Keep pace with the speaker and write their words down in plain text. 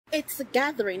It's a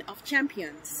gathering of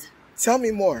champions Tell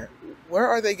me more. Where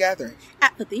are they gathering?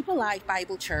 at the Deeper Life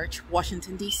Bible Church,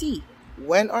 Washington, D.C.,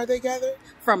 When are they gathered?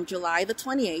 from July the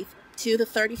 28th to the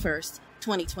 31st,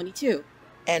 2022.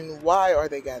 And why are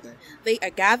they gathered? They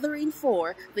are gathering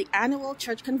for the annual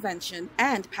church convention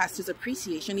and Pastor's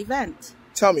Appreciation event.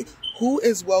 Tell me, who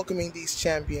is welcoming these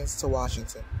champions to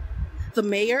Washington? The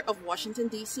Mayor of Washington,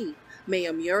 D.C.,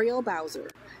 Mayor Muriel Bowser,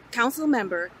 Council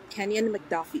Member Kenyon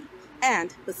McDuffie,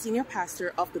 and the Senior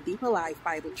Pastor of the Deeper Life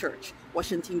Bible Church,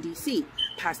 Washington, D.C.,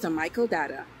 Pastor Michael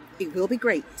Dada. It will be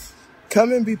great.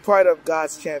 Come and be part of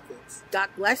God's champions. God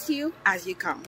bless you as you come.